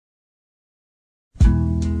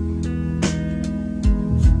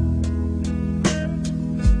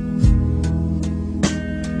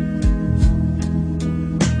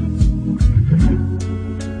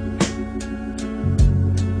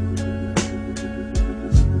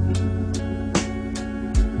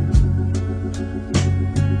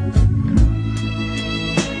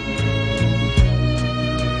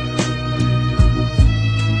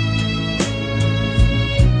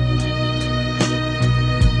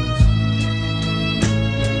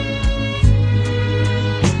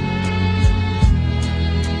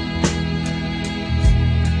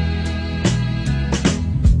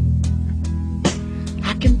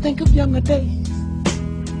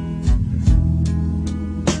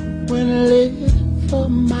when I lived for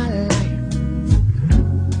my life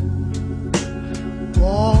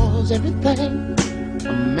was everything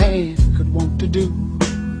a man could want to do.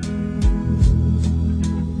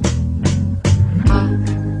 I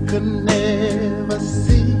could never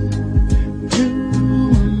see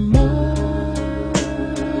tomorrow.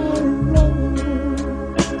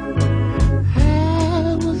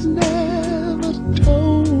 I was never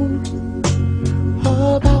told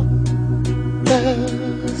about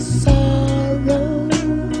the sorrow.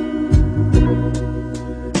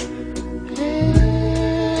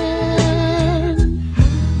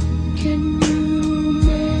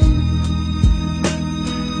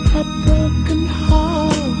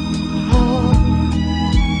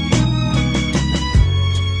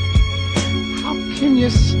 You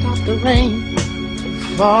stop the rain from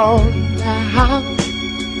falling down.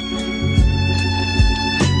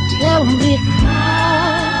 Tell me,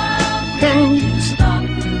 how can you stop?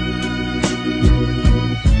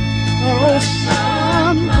 Oh,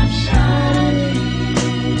 sun of shining.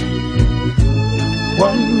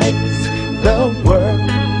 What makes the world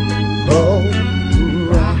go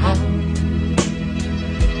round?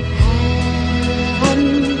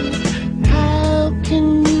 And how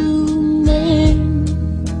can you mend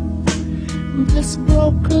this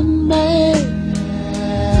broken man?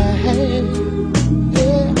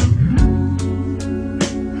 Yeah.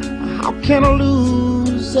 How can a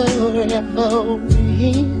loser ever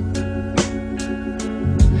win?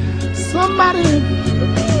 Somebody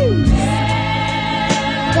please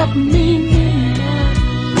help me mend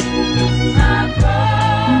my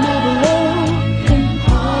broken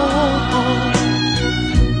heart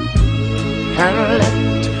and let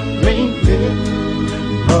me live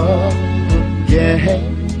again.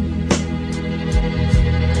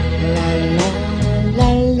 La la la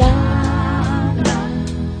la.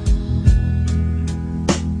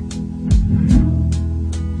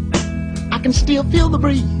 I can still feel the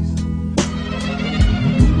breeze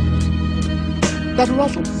that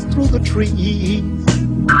rustles through the trees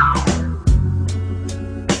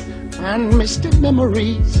and misty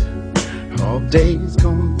memories of days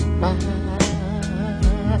gone by.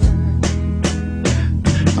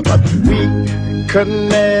 But we could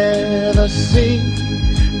never see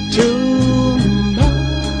tomorrow.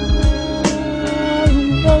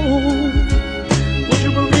 Would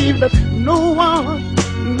you believe that no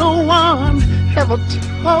one ever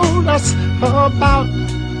told us about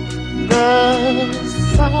the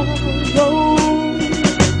sorrow?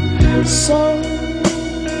 So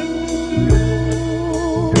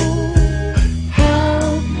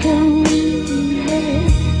how can we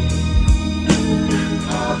make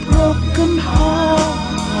a broken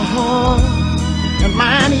heart? And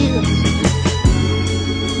mine is,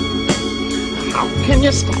 how can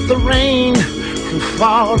you stop the rain from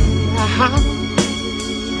falling down?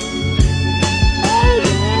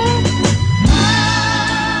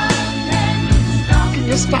 Can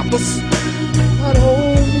you stop us, that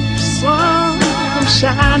old sun from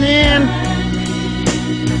shining?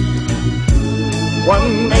 What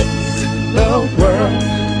makes the world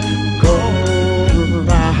go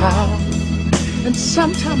round? And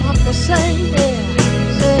sometimes I have to say, yeah,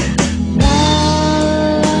 la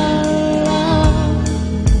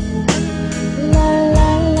la la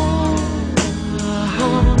la la,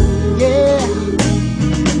 yeah,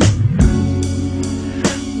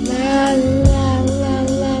 la la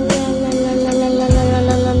la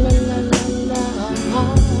la la la la la la.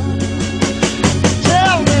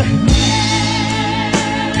 Tell me,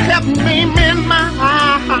 help me mend my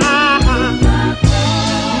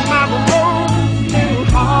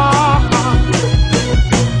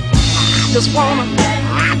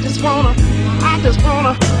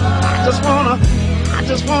I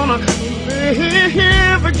just wanna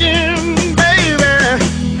live again, baby.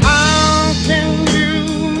 How can you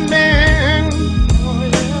mend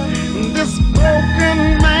this broken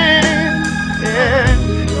man? Yeah.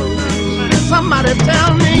 Somebody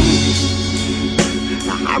tell me,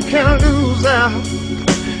 how can a loser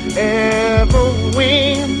ever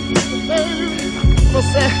win? People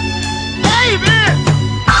say, baby,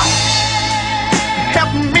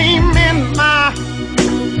 help me mend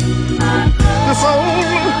this old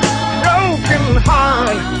broken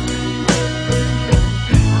heart.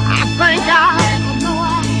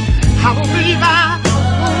 I believe I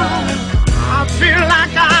feel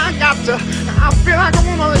like I got to, I feel like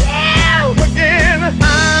I wanna